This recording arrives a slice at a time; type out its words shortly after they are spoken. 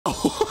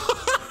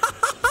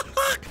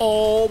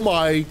Oh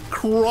my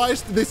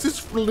Christ. This is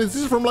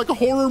from like a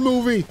horror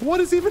movie. What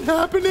is even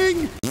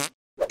happening?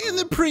 In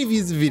the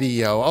previous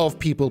video of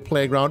People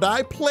Playground,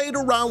 I played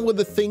around with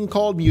a thing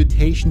called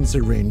mutation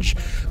syringe.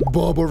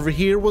 Bob over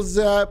here was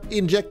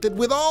injected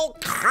with all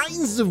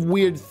kinds of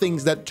weird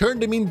things that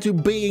turned him into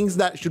beings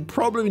that should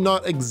probably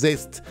not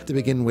exist to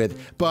begin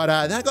with. But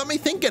that got me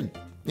thinking.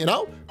 You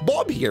know,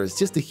 Bob here is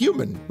just a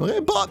human.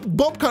 Okay?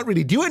 Bob can't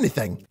really do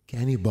anything.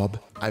 Can you,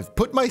 Bob? I've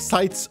put my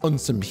sights on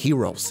some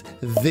heroes.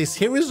 This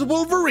here is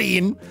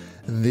Wolverine.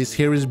 And this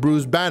here is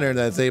Bruce Banner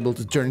that's able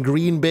to turn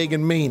green, big,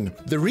 and mean.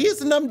 The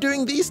reason I'm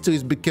doing these two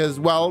is because,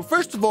 well,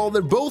 first of all,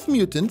 they're both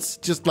mutants,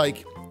 just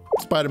like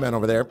Spider-Man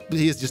over there.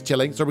 He's just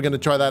chilling, so we're going to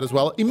try that as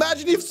well.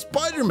 Imagine if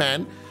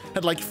Spider-Man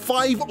had like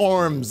 5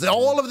 arms,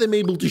 all of them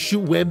able to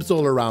shoot webs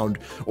all around.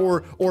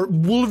 Or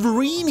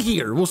Wolverine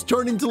here was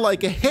turned into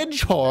like a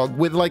hedgehog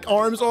with like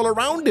arms all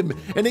around him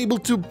and able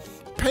to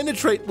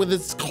penetrate with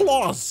its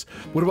claws.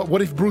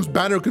 What if Bruce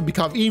Banner could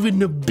become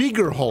even a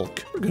bigger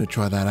Hulk? We're gonna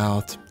try that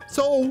out.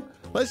 So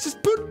let's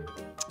just put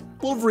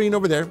Wolverine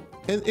over there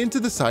and into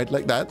the side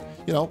like that.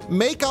 You know,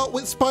 make out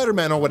with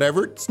Spider-Man or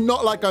whatever. It's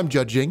not like I'm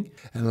judging.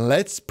 And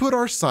let's put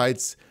our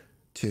sights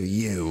to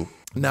you.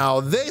 Now,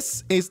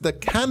 this is the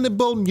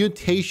cannibal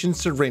mutation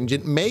syringe.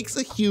 It makes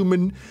a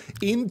human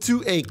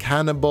into a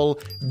cannibal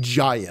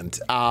giant.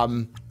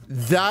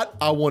 That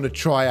I want to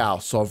try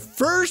out. So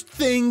first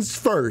things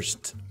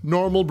first,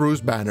 normal Bruce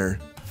Banner.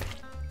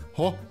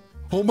 Oh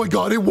my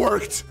God, it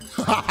worked.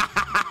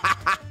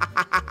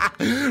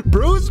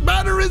 Bruce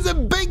Banner is a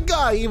big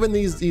guy. Even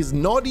he's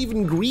not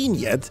even green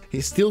yet.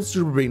 He's still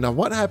super big. Now,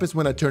 what happens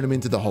when I turn him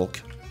into the Hulk?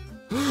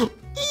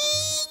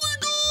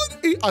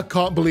 I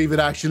can't believe it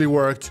actually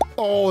worked.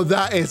 Oh,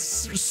 that is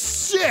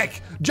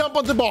sick. Jump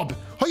onto Bob.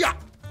 Hoya!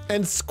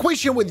 And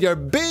squish him with your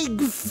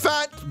big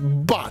fat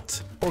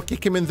butt. Or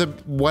kick him in the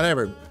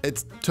whatever.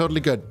 It's totally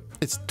good.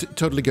 It's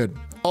totally good.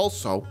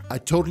 Also, I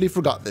totally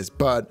forgot this,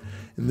 but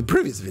in the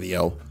previous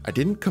video, I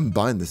didn't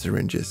combine the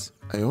syringes.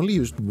 I only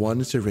used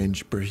 1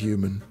 syringe per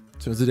human.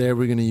 So today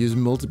we're gonna use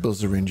multiple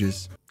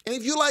syringes. And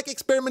if you like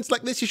experiments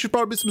like this, you should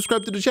probably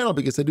subscribe to the channel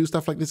because I do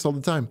stuff like this all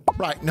the time.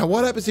 Right, now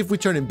what happens if we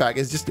turn him back?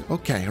 It's just,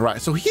 okay,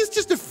 right. So he's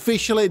just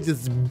officially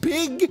this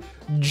big,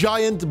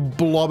 giant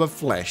blob of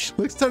flesh.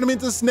 Let's turn him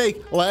into a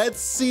snake.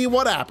 Let's see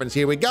what happens.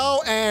 Here we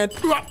go, and...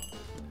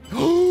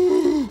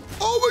 Oh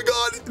my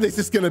God, this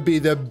is gonna be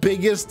the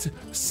biggest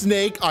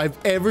snake I've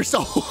ever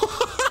saw.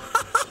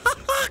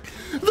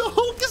 The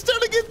Hulk is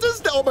turning into a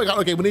snake. Oh my God,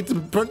 okay, we need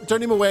to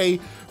turn him away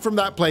from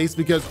that place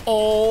because,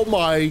 oh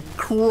my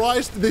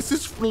Christ, this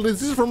is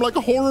from like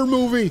a horror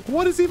movie.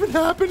 What is even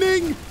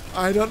happening?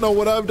 I don't know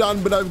what I've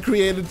done, but I've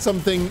created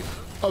something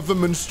of a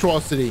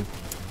monstrosity.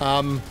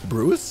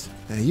 Bruce,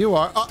 there you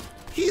are.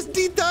 He's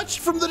detached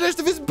from the rest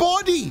of his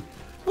body.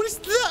 What is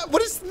that?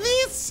 What is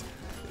this?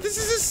 This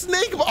is a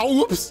snake. Oh,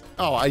 whoops.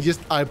 Oh, I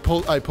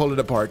pulled it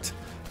apart.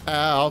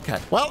 Okay.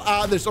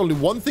 Well, there's only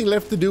one thing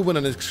left to do when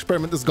an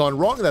experiment has gone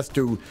wrong. That's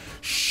to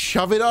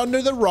shove it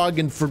under the rug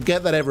and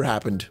forget that ever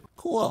happened.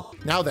 Cool.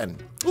 Now then.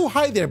 Oh,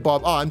 hi there,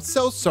 Bob. Oh, I'm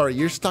so sorry.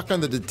 You're stuck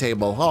under the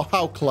table. Oh,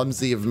 how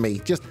clumsy of me.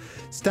 Just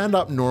stand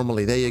up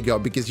normally. There you go.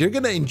 Because you're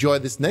going to enjoy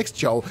this next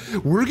show.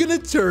 We're going to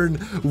turn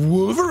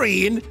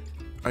Wolverine.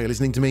 Are you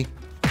listening to me?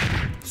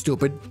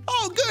 Stupid.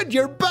 Oh, good.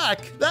 You're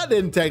back. That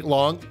didn't take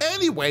long.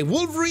 Anyway,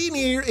 Wolverine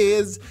here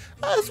is,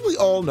 as we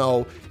all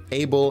know,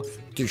 able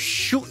to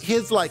shoot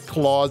his like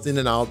claws in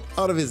and out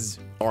of his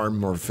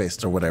arm or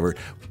fist or whatever.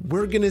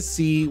 We're gonna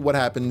see what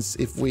happens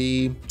if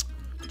we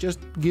just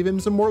give him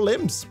some more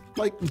limbs.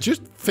 Like,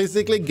 just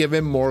physically give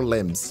him more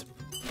limbs.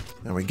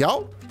 There we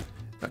go.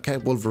 Okay,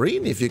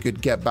 Wolverine, if you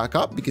could get back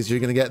up because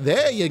you're gonna get,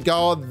 there you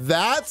go.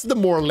 That's the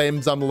more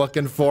limbs I'm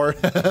looking for.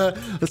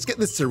 Let's get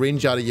this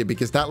syringe out of you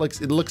because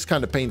it looks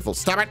kind of painful.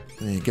 Stop it.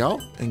 There you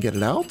go, and get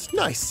it out.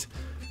 Nice.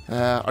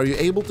 Are you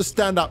able to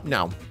stand up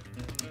now?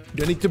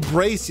 You need to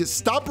brace you.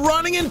 Stop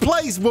running in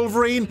place,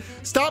 Wolverine.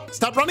 Stop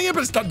running in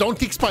place. Don't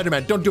kick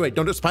Spider-Man. Don't do it.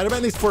 Don't do it.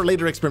 Spider-Man is for a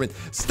later experiment.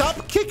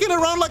 Stop kicking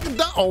around like a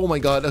dog. Oh my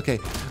God. Okay.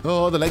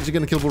 Oh, the legs are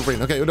gonna kill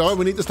Wolverine. Okay, no,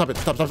 we need to stop it.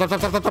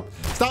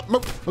 Stop.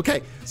 Move.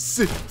 Okay.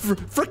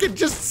 Frickin'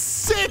 just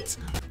sit.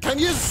 Can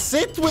you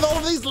sit with all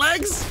of these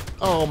legs?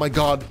 Oh my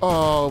God.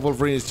 Oh,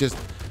 Wolverine is just...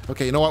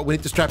 Okay, you know what? We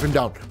need to strap him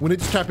down.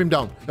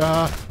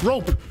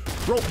 Rope.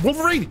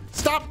 Wolverine,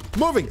 stop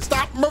moving.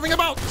 Stop moving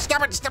about.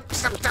 Stop it. Stop.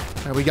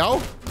 There we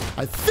go.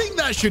 I think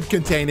that should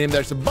contain him.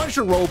 There's a bunch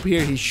of rope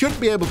here. He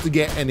shouldn't be able to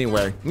get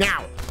anywhere.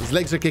 Now, his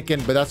legs are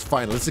kicking, but that's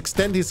fine. Let's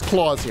extend his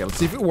claws here. Let's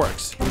see if it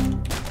works.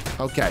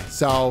 Okay,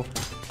 so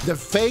the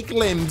fake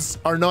limbs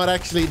are not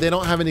actually, they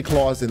don't have any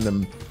claws in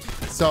them.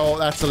 So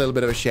that's a little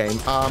bit of a shame.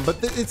 But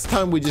it's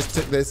time we just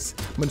took this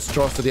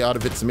monstrosity out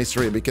of its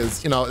misery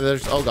because, you know,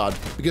 oh God,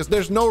 because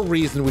there's no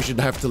reason we should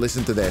have to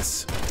listen to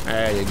this.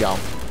 There you go.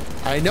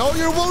 I know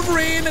you're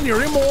Wolverine and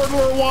you're immortal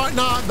or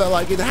whatnot, but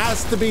like it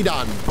has to be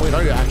done. Wait,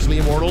 are you actually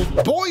immortal?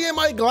 Boy, am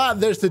I glad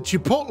there's the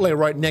Chipotle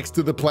right next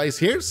to the place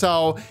here.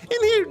 So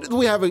in here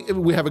we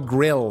have a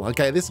grill.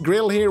 Okay, this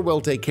grill here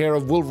will take care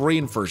of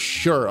Wolverine for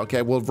sure.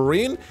 Okay,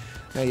 Wolverine,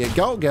 there you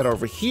go. Get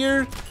over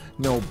here.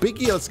 No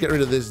biggie. Let's get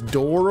rid of this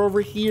door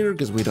over here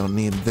because we don't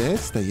need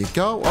this. There you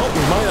go. Oh,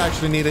 we might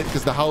actually need it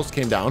because the house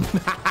came down.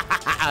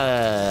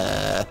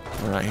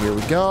 All right, here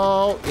we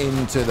go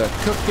into the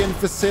cooking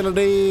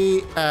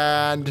facility,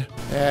 and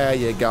there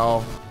you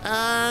go.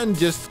 And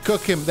just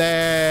cook him.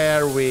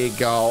 There we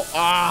go.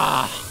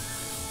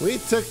 We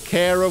took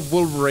care of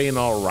Wolverine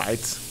all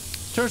right.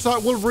 Turns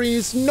out Wolverine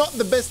is not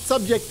the best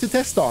subject to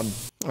test on.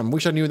 I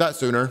wish I knew that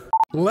sooner.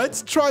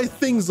 Let's try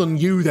things on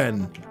you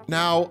then.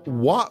 Now,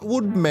 what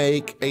would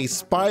make a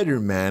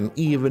Spider-Man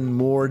even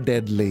more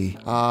deadly?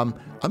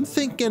 I'm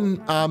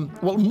thinking,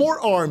 well, more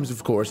arms,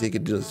 of course. He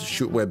could just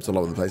shoot webs all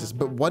over the places.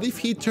 But what if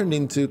he turned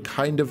into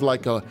kind of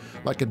like a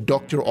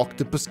Dr.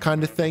 Octopus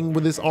kind of thing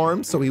with his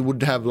arms? So he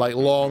would have like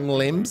long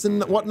limbs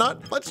and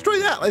whatnot. Let's try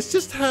that. Let's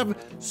just have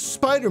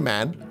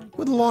Spider-Man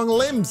with long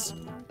limbs.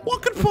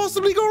 What could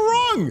possibly go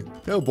wrong?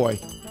 Oh boy.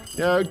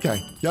 Yeah, okay.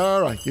 Yeah,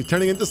 all right. You're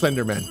turning into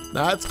Slender Man.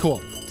 That's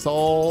cool. So,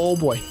 oh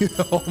boy.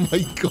 Oh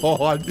my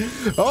God.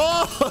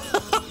 Oh,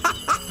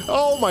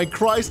 oh my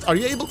Christ. Are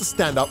you able to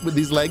stand up with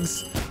these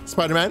legs,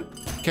 Spider-Man?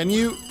 Can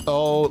you?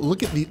 Oh,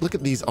 look at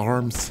these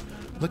arms.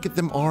 Look at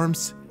them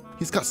arms.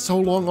 He's got so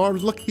long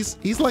arms. Look,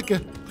 he's like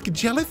a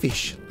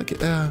jellyfish. Look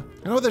at, I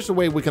know there's a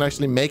way we can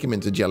actually make him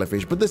into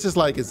jellyfish, but this is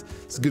like as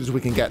good as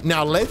we can get.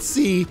 Now let's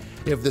see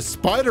if the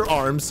spider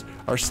arms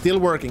are still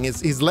working.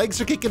 His legs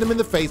are kicking him in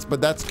the face,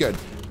 but that's good.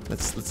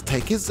 Let's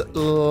take his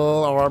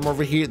arm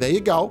over here. There you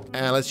go.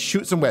 And let's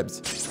shoot some webs.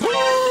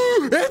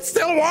 It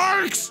still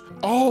works!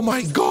 Oh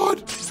my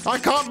God! I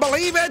can't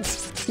believe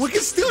it! We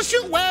can still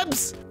shoot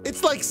webs!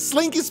 It's like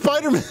Slinky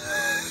Spider-Man.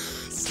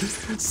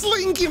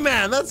 Slinky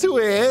Man, that's who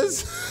he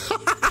is.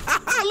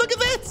 Look at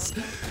this!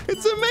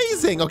 It's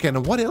amazing. Okay,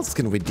 now what else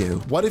can we do?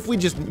 What if we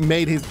just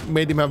made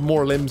him have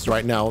more limbs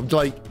right now?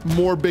 Like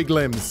more big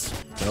limbs.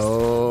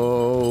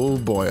 Oh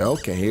boy.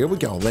 Okay, here we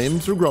go.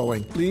 Limbs are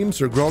growing.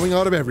 Limbs are growing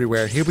out of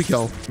everywhere. Here we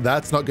go.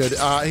 That's not good.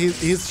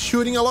 He's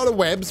shooting a lot of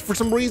webs for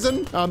some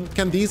reason.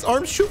 Can these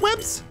arms shoot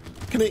webs?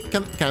 Can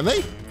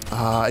they?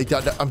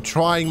 I'm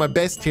trying my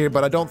best here,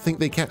 but I don't think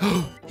they can.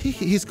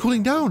 He's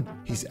cooling down.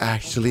 He's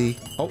actually.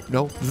 Oh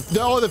no!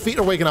 No, the feet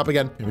are waking up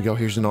again. Here we go.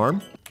 Here's an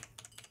arm.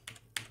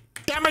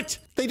 Damn it!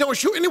 They don't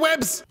shoot any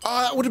webs.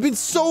 That would have been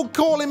so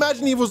cool.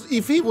 Imagine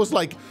if he was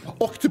like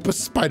Octopus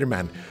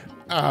Spider-Man.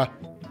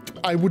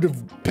 I would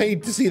have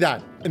paid to see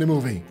that in a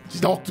movie.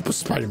 Just Octopus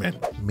Spider-Man.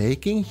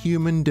 Making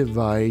human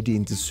divide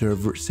into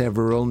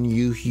several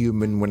new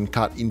human when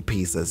cut in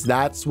pieces.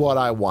 That's what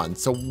I want.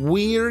 So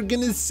we're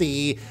gonna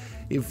see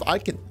if I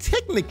can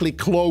technically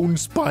clone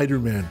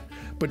Spider-Man.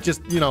 But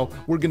just, you know,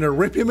 we're gonna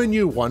rip him a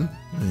new one.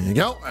 There you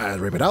go.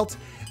 Rip it out.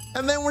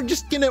 And then we're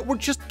just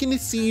gonna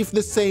see if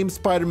the same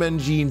Spider-Man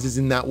genes is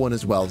in that one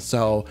as well.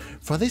 So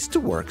for this to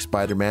work,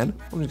 Spider-Man,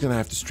 I'm just gonna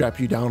have to strap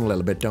you down a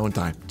little bit, don't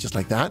I? Just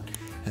like that.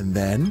 And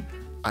then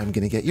I'm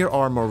gonna get your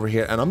arm over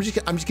here, and I'm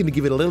just gonna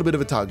give it a little bit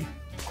of a tug.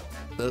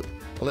 A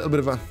little bit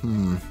of a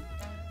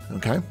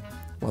Okay.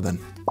 Well then.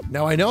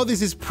 Now I know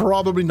this is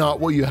probably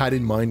not what you had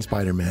in mind,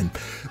 Spider-Man,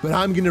 but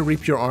I'm gonna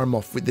rip your arm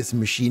off with this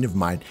machine of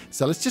mine.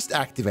 So let's just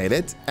activate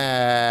it,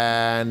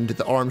 and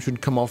the arm should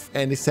come off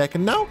any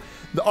second now.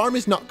 The arm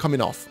is not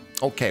coming off.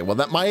 Okay, well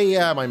that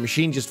my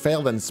machine just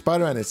failed, and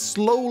Spider-Man is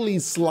slowly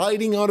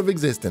sliding out of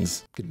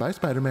existence. Goodbye,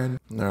 Spider-Man.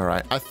 All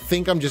right, I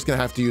think I'm just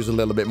gonna have to use a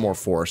little bit more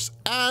force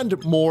and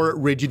more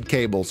rigid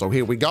cable. So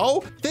here we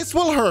go. This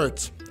will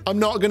hurt. I'm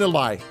not gonna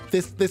lie.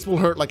 This will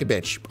hurt like a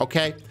bitch.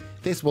 Okay.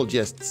 This will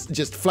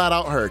just flat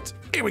out hurt.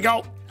 Here we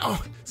go. Oh,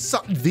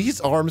 so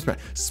these arms, man.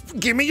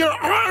 Give me your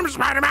arms,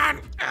 Spider-Man.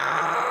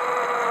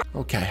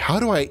 Okay, how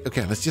do I?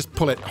 Okay, let's just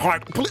pull it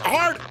hard. Pull it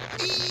hard.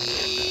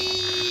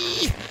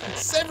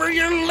 Sever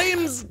your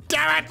limbs,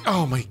 damn it.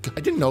 Oh my God.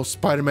 I didn't know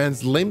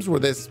Spider-Man's limbs were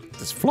this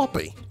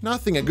floppy.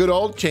 Nothing a good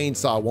old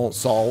chainsaw won't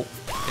solve.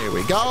 Here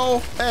we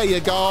go. There you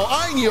go.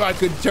 I knew I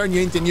could turn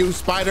you into new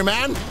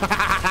Spider-Man.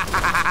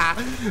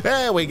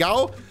 There we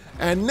go.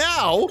 And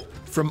now,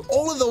 from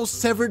all of those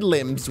severed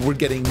limbs, we're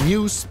getting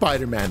new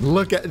Spider-Man.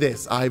 Look at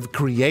this. I've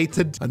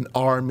created an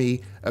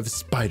army of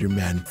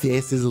Spider-Man.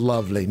 This is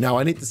lovely. Now,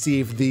 I need to see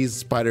if these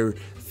spider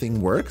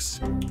thing works.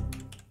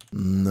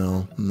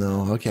 No.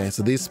 Okay,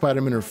 so these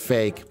Spider-Men are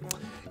fake.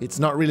 It's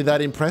not really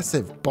that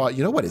impressive, but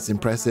you know what is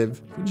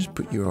impressive? We just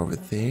put you over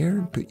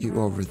there, put you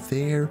over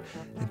there,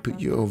 and put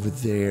you over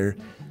there.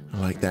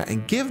 Like that.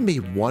 And give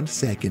me 1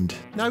 second.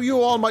 Now you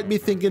all might be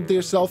thinking to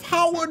yourself,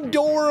 how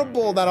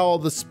adorable that all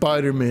the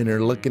Spider-Men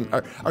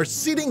are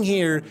sitting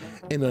here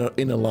in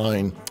a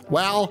line.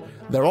 Well,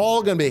 they're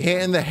all gonna be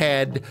hit in the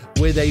head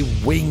with a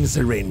wing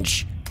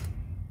syringe.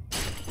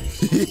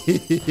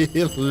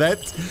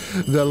 Let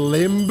the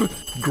limb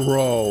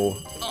grow.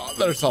 Oh,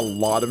 there's a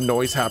lot of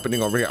noise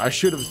happening over here. I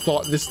should have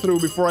thought this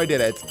through before I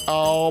did it.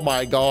 Oh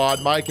my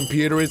God, my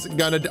computer is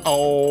gonna,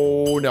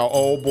 oh no,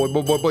 oh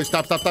boy,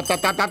 stop. What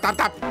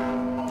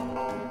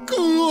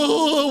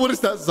is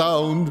that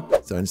sound?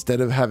 So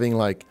instead of having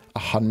like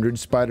 100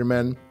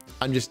 Spider-Man,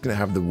 I'm just gonna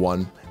have the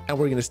one. And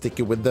we're gonna stick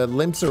it with the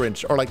limb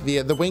syringe, or like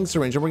the wing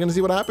syringe, and we're gonna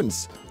see what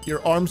happens.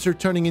 Your arms are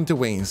turning into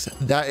wings.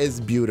 That is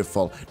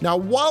beautiful. Now,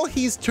 while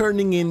he's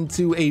turning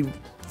into a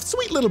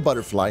sweet little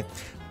butterfly,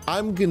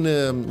 I'm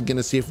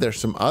gonna see if there's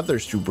some other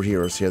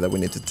superheroes here that we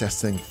need to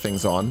test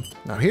things on.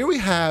 Now, here we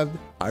have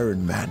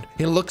Iron Man.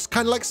 He looks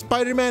kind of like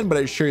Spider-Man, but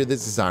I assure you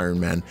this is Iron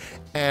Man.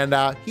 And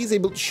he's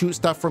able to shoot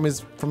stuff from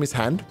his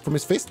hand, from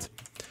his fist.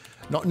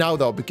 Not now,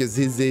 though, because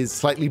his is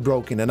slightly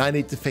broken and I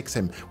need to fix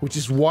him, which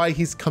is why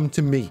he's come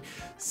to me.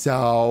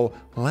 So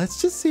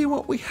let's just see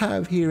what we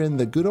have here in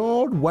the good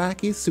old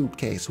wacky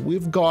suitcase.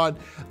 We've got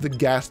the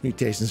gas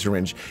mutation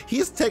syringe. He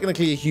is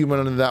technically a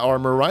human under that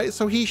armor, right?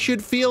 So he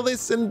should feel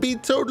this and be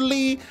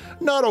totally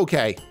not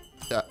okay.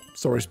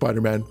 Sorry,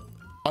 Spider-Man.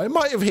 I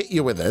might have hit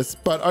you with this,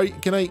 but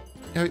can I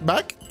have it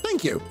back?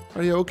 Thank you.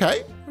 Are you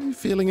okay? Are you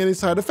feeling any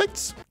side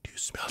effects? Do you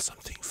smell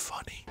something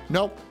funny?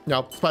 No,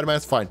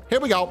 Spider-Man's fine. Here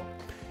we go.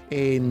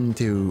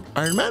 Into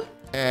Iron Man,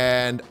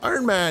 and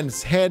Iron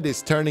Man's head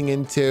is turning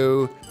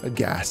into a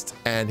ghast,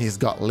 and he's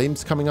got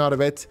limbs coming out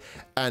of it,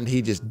 and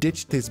he just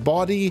ditched his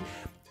body,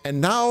 and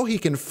now he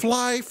can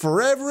fly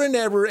forever and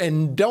ever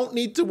and don't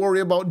need to worry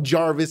about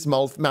Jarvis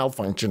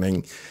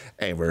malfunctioning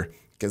ever,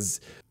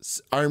 because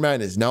Iron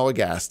Man is now a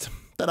ghast.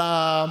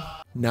 Ta-da!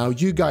 Now,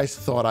 you guys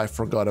thought I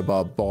forgot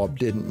about Bob,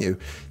 didn't you?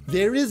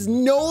 There is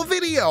no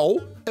video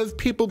of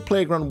People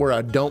Playground where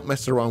I don't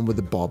mess around with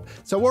the Bob.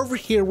 So over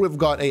here, we've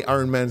got a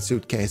Iron Man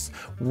suitcase.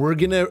 We're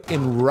gonna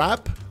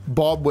enwrap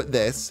Bob with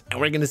this, and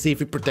we're gonna see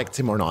if it protects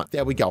him or not.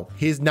 There we go.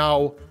 He's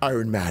now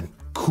Iron Man.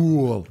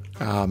 Cool.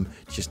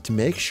 Just to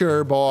make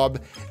sure,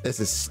 Bob, this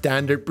is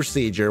standard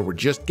procedure. We're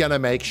just gonna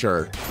make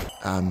sure.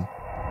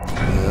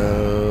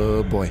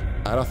 Oh boy.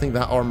 I don't think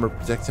that armor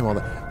protects him all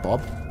that.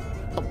 Bob?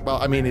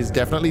 Well, I mean, he's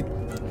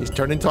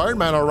turned into Iron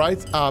Man, all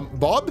right.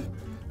 Bob,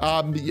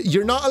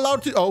 you're not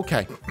allowed to,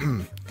 okay.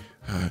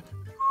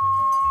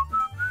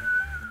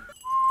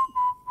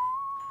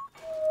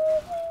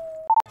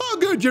 Oh,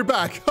 good, you're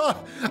back.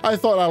 I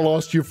thought I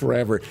lost you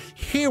forever.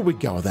 Here we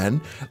go,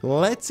 then.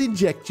 Let's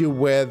inject you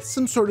with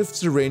some sort of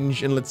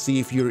syringe, and let's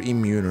see if you're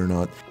immune or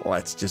not.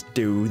 Let's just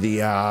do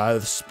the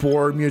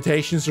spore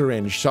mutation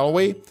syringe, shall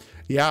we?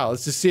 Yeah,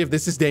 let's just see if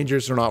this is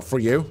dangerous or not for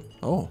you.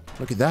 Oh,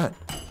 look at that.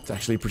 It's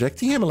actually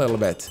protecting him a little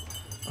bit.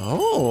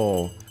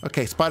 Oh,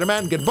 okay,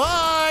 Spider-Man,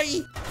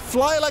 goodbye.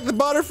 Fly like the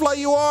butterfly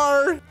you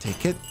are.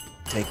 Take it,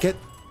 take it.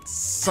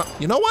 So,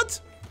 you know what?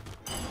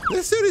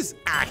 This suit is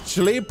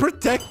actually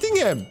protecting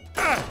him.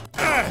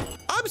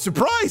 I'm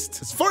surprised.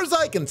 As far as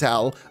I can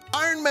tell,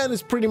 Iron Man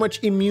is pretty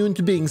much immune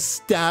to being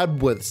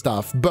stabbed with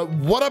stuff. But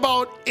what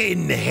about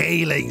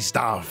inhaling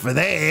stuff?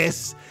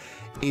 This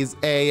is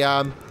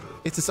a,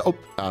 it's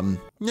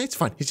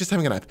fine. He's just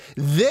having a nap.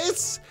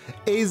 This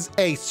is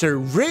a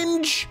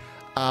syringe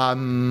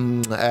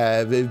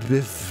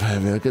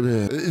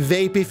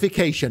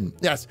vapification.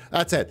 Yes,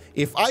 that's it.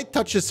 If I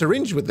touch a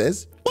syringe with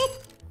this,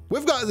 boop,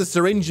 we've got the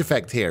syringe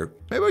effect here.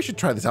 Maybe I should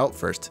try this out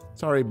first.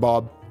 Sorry,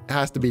 Bob. It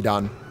has to be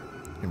done.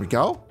 Here we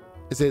go.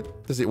 Does it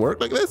work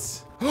like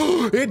this?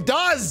 It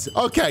does!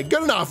 Okay,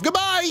 good enough.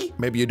 Goodbye!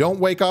 Maybe you don't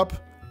wake up,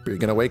 but you're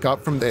gonna wake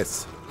up from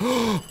this.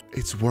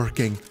 It's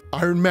working.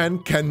 Iron Man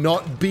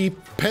cannot be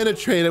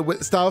penetrated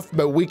with stuff,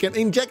 but we can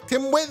inject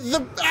him with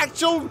the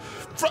actual...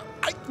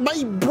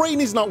 my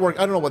brain is not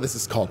working. I don't know what this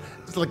is called.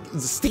 It's like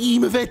the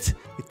steam of it.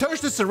 It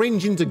turns the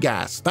syringe into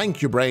gas.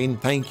 Thank you, brain.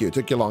 Thank you. It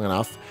took you long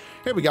enough.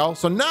 Here we go.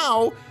 So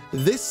now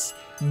this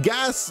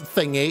gas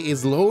thingy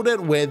is loaded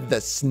with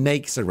the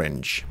snake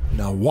syringe.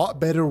 Now,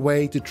 what better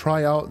way to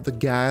try out the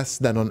gas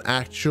than on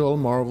actual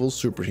Marvel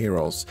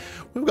superheroes?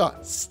 We've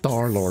got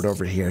Star-Lord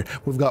over here.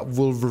 We've got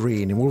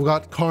Wolverine. We've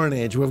got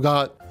Carnage. We've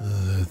got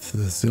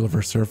the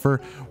Silver Surfer.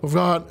 We've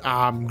got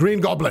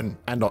Green Goblin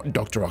and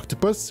Dr.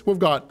 Octopus. We've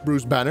got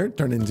Bruce Banner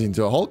turned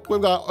into a Hulk.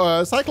 We've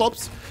got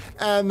Cyclops.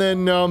 And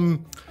then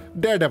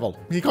Daredevil.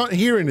 He can't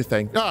hear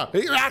anything.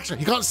 Actually,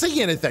 he can't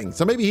see anything.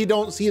 So maybe he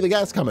don't see the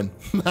gas coming.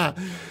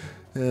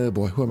 Oh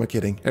boy, who am I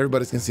kidding?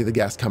 Everybody's gonna see the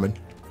gas coming.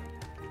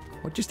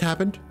 What just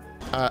happened?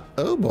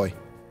 Oh boy,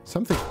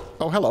 something.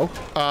 Oh, hello.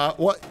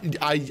 What?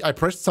 I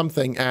pressed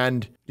something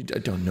and I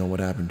don't know what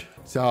happened.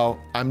 So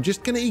I'm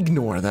just gonna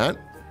ignore that.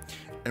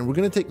 And we're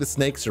gonna take the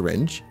snake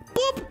syringe.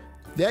 Boop!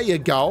 There you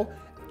go.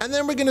 And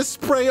then we're gonna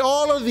spray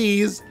all of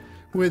these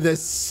with the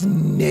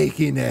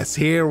snakiness.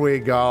 Here we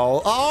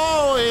go.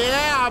 Oh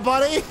yeah,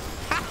 buddy.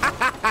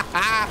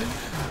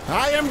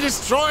 I am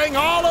destroying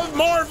all of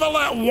Marvel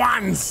at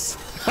once.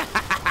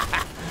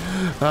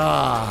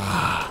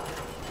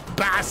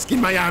 Bask in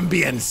my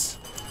ambience.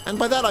 And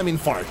by that I mean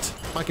fart.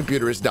 My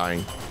computer is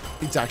dying.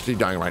 It's actually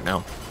dying right now.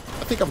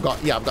 I think I've got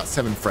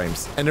 7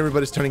 frames and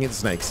everybody's turning into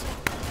snakes.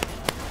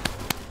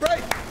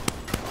 Right.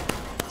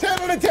 10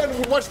 out of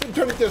 10. watch them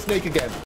turn into a snake again.